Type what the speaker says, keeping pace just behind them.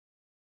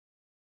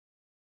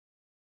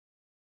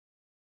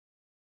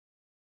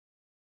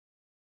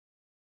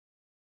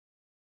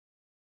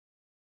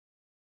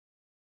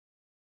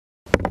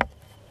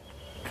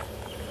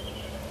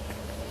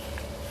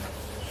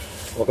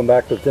Welcome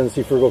back to the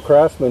Tennessee Frugal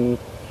Craftsman.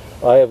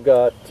 I have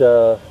got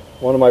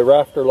one of my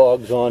rafter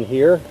logs on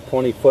here,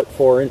 20 foot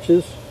 4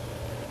 inches.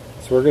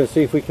 So we're going to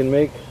see if we can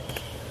make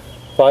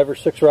 5 or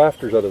 6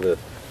 rafters out of this.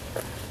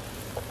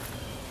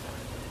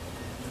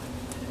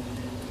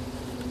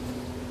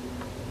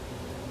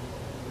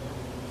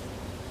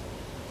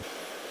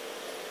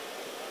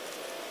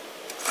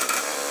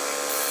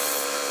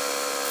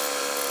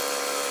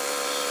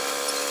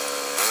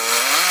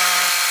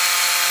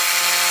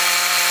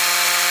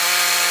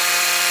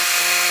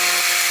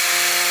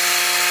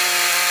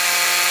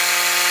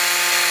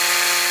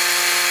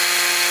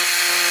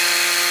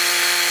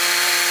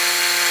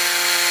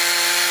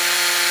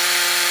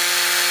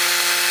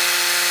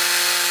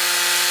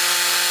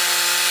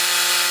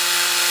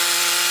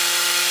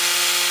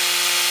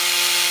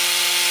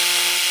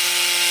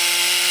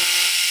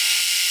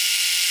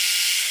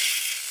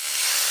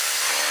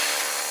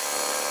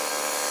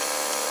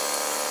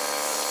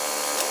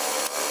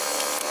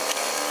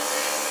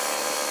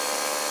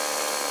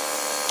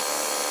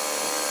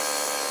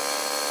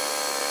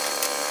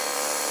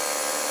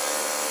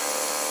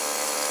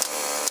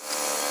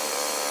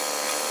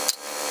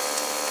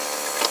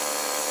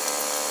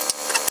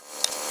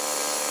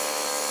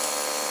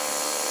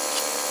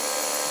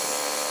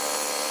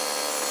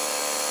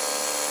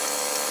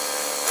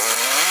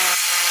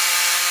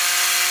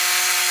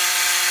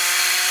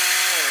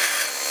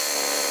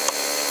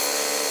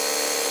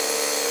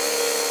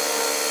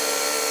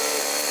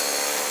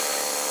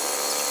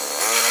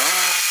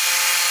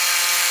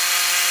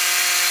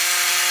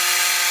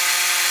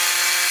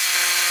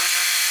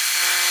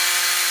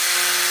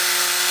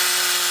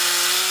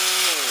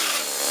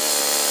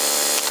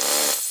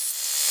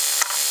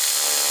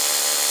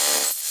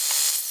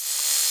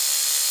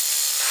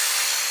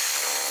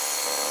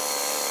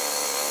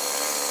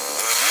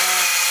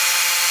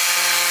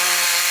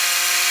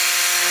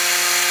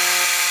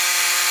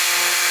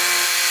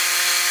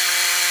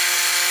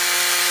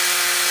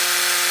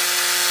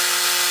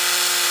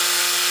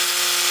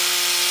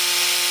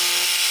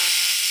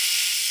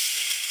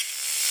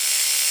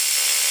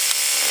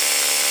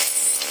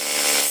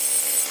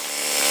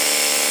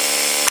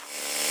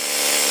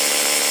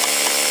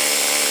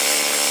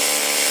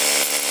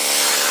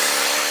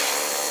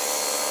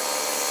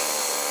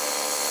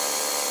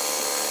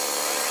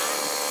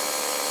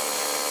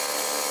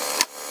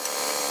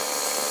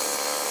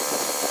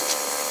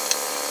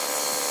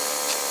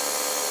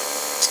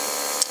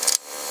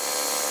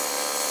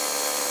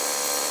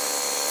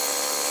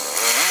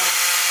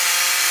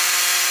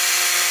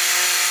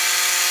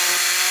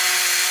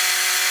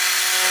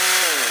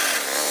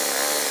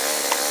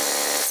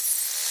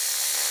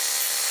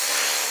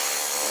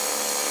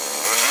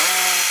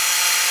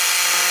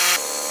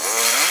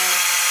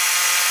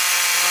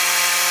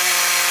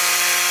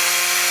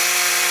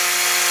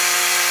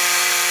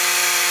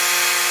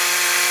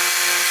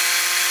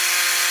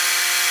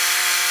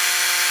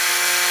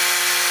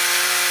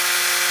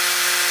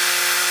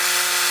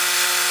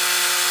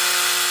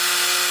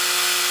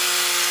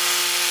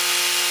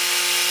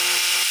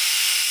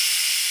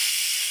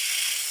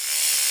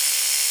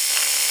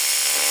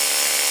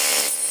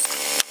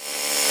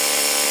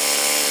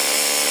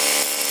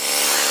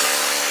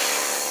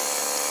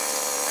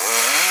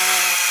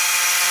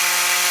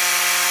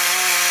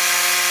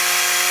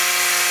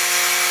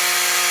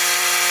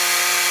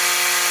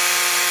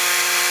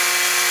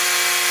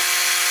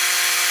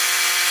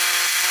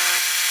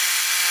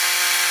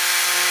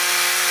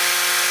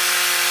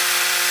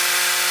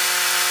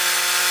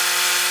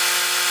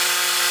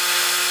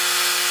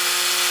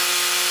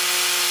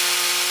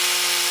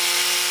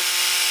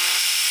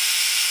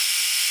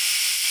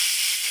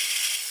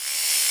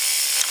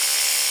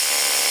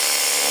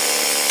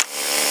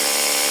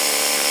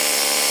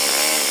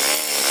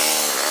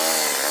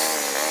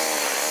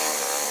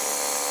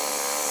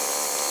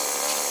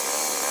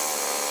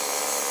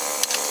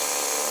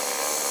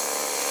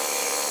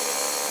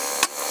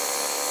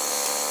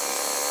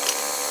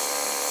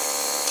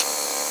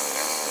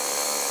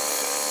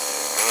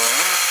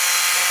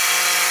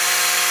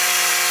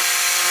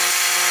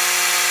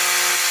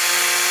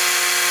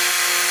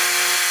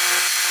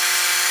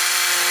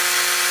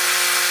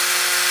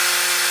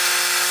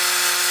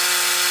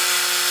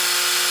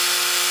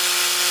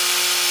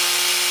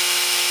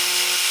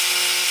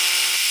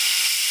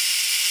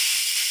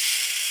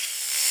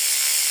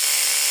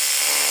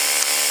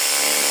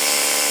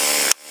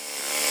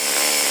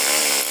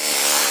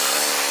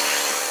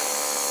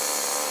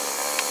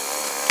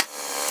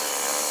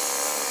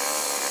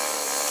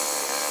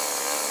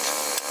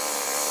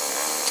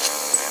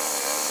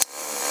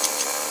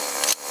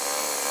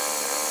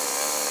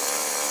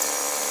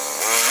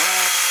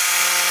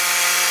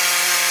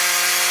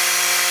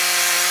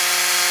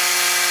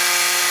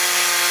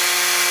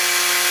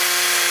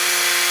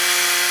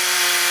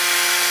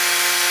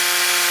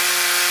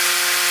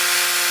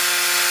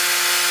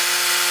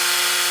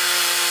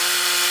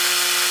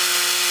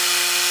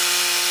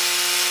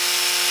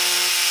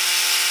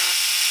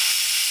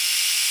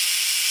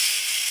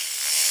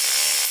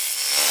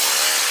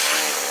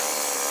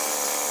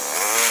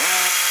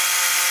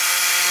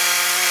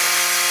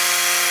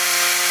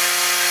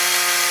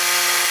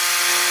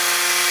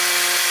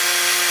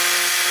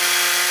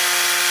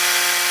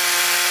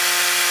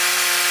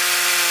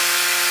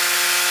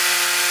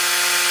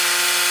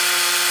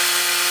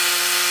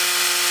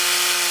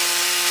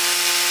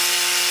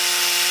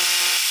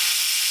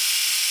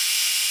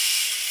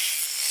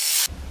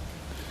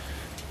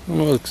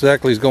 don't know what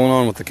exactly is going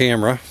on with the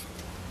camera.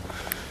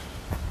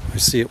 I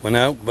see it went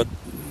out, but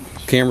the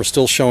camera's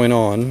still showing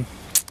on.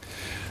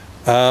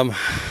 I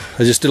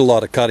just did a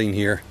lot of cutting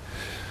here.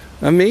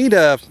 I made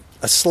a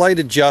slight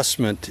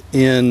adjustment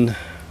in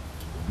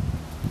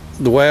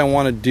the way I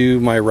want to do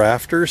my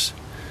rafters.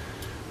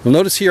 You'll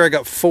notice here I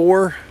got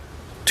 4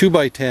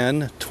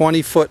 2x10,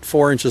 20 foot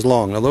 4 inches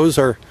long. Now those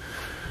are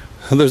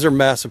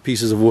massive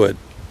pieces of wood.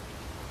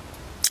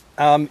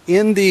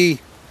 In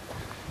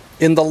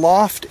the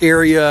loft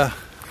area,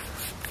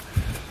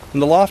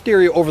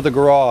 over the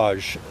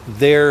garage,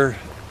 there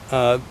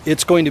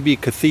it's going to be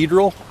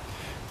cathedral.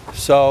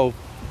 So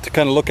to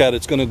kind of look at it,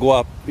 it's going to go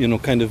up, you know,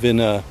 kind of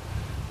in a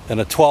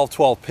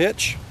 12-12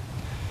 pitch,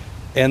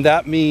 and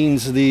that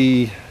means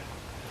the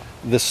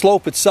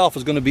slope itself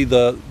is going to be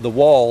the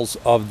walls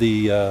of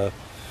the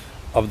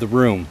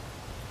room,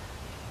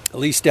 at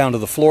least down to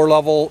the floor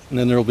level, and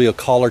then there will be a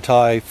collar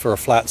tie for a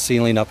flat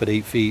ceiling up at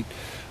 8 feet.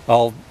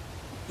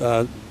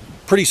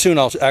 Pretty soon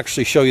I'll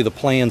actually show you the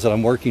plans that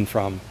I'm working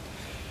from.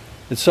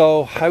 And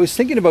so I was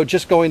thinking about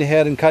just going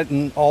ahead and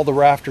cutting all the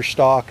rafter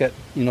stock at,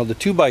 you know, the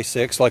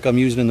 2x6 like I'm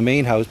using in the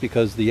main house,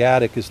 because the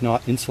attic is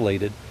not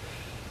insulated.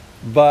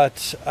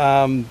 But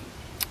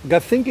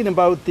got thinking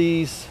about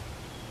these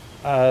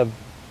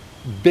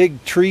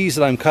big trees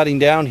that I'm cutting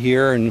down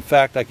here, and in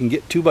fact I can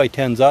get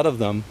 2x10s out of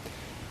them.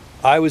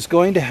 I was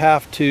going to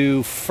have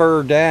to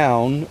fur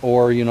down,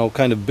 or, you know,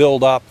 kind of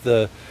build up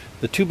the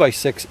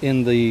 2x6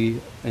 in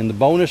the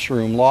bonus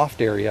room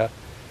loft area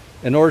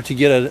in order to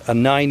get a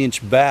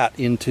 9-inch bat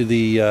into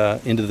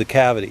the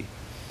cavity,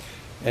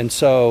 and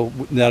so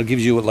that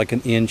gives you like an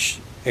inch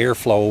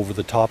airflow over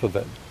the top of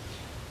it.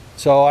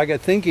 So I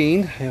got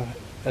thinking,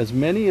 as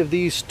many of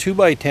these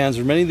 2x10s,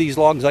 or many of these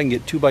logs I can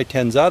get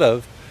 2x10s out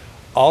of,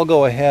 I'll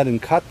go ahead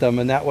and cut them,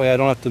 and that way I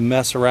don't have to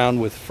mess around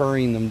with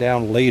furring them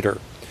down later.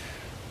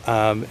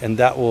 And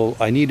that will,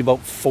 I need about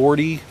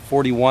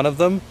 41 of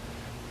them.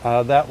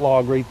 That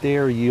log right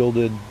there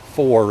yielded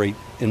 4 right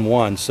in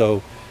one,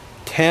 so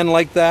 10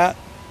 like that,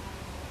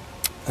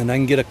 and I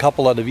can get a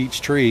couple out of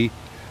each tree,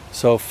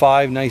 so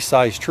 5 nice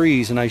sized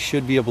trees, and I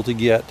should be able to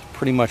get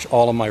pretty much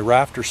all of my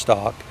rafter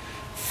stock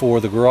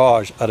for the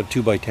garage out of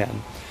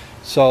 2x10.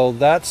 So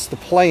that's the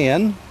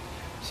plan.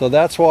 So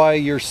that's why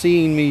you're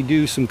seeing me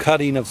do some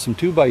cutting of some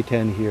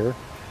 2x10 here.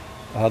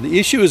 The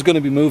issue is going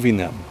to be moving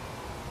them.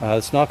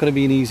 It's not going to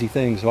be an easy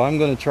thing, so I'm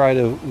going to try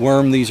to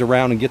worm these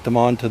around and get them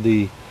onto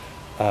the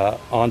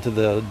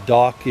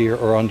dock here,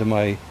 or onto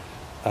my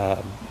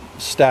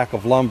stack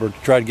of lumber,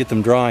 to try to get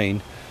them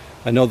drying.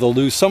 I know they'll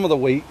lose some of the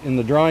weight in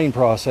the drying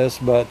process,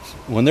 but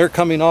when they're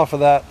coming off of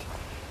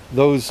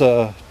those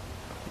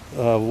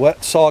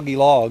wet, soggy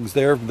logs,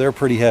 they're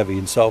pretty heavy.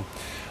 And so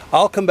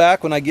I'll come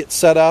back when I get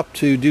set up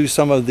to do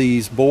some of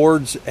these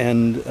boards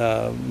and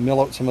mill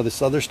out some of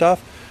this other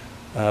stuff.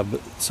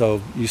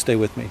 So you stay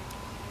with me.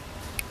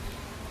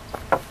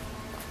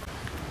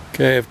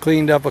 Okay, I've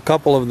cleaned up a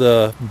couple of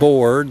the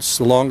boards,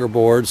 the longer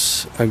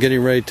boards. I'm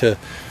getting ready to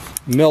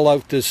mill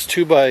out this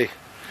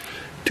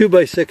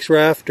 2x6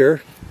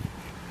 rafter.